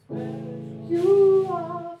You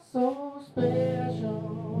are so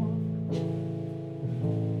special.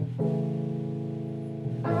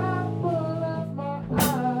 Apple of my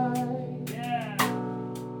eye. Yeah.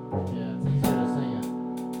 Yeah, it's easier to sing it.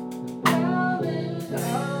 Darling, I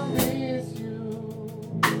miss you.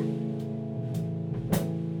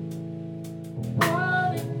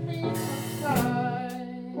 Wanting me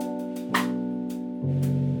inside.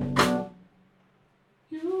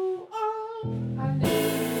 You are, I need you.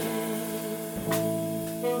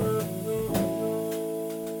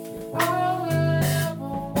 All I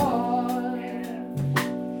ever want.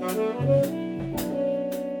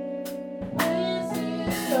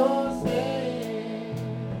 Wasting your stay.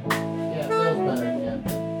 Yeah, feels better, yeah.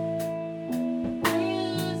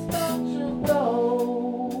 Please don't you go.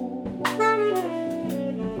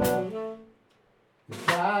 'Cause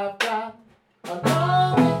I've got a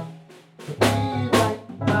longing to be right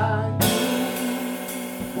by you.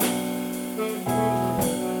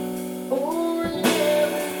 Oh, in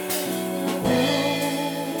everything you do.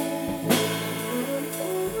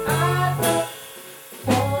 I don't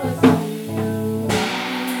wanna see you.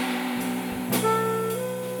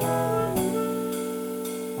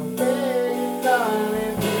 I'm begging,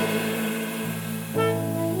 darling,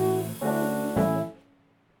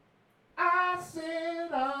 I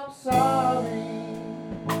said I'm sorry.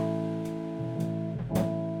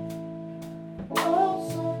 Oh,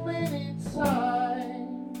 so many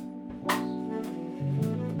times.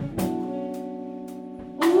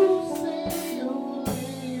 You say you're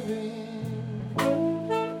leaving.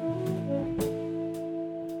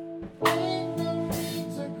 Ain't no need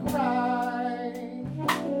to cry.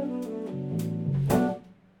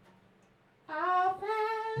 I've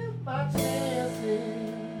had my chances.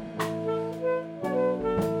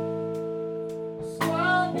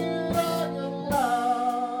 Squandered all your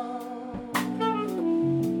love.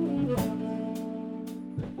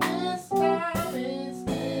 But this time it's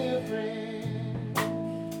different.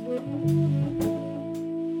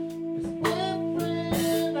 It's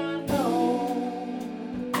different, I know.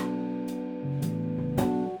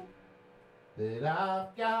 That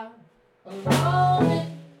I've got a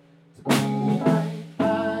longing to be right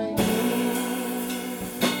by you.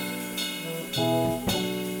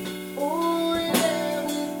 Oh, in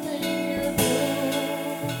everything you do.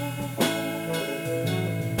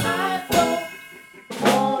 I don't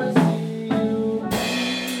wanna see you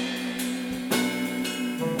leave.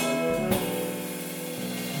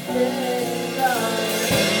 Yeah,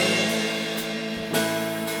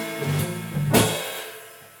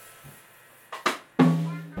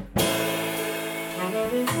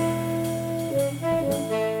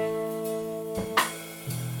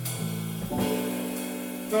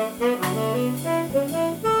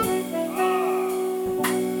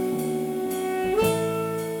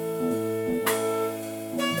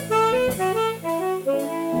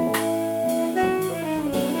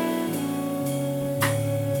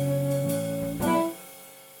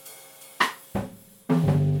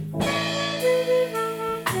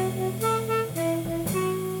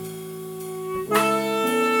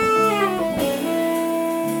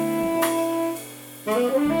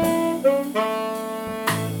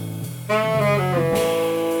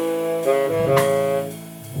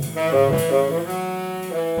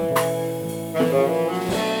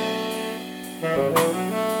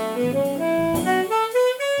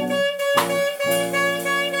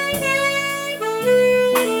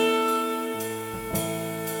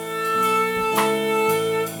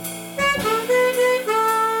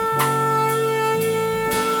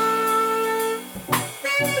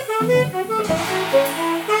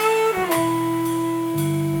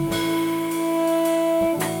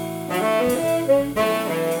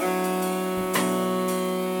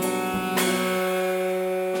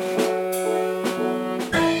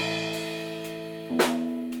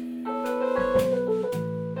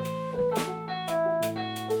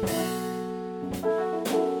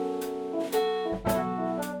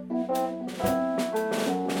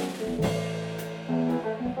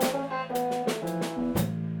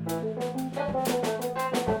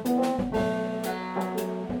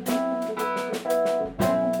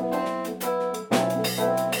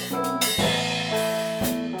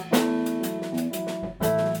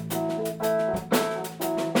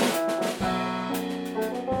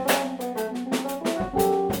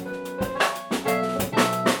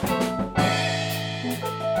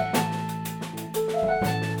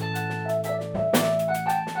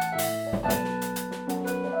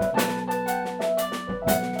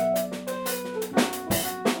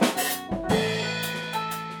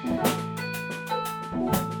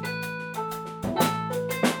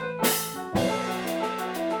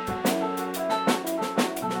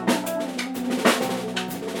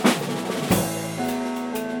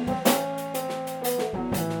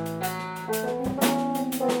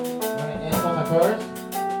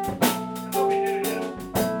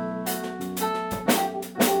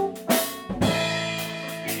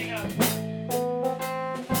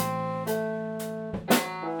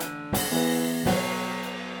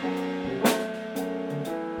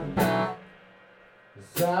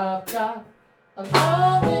 got a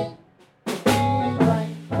longing to be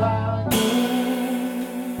right by you.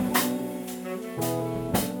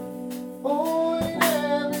 Oh, in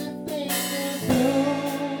everything you do,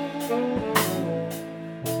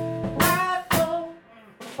 I don't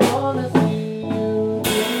wanna see you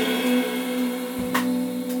leave.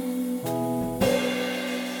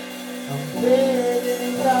 I'm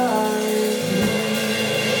begging, darling,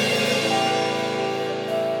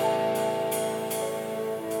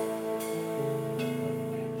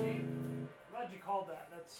 Glad you called that. That's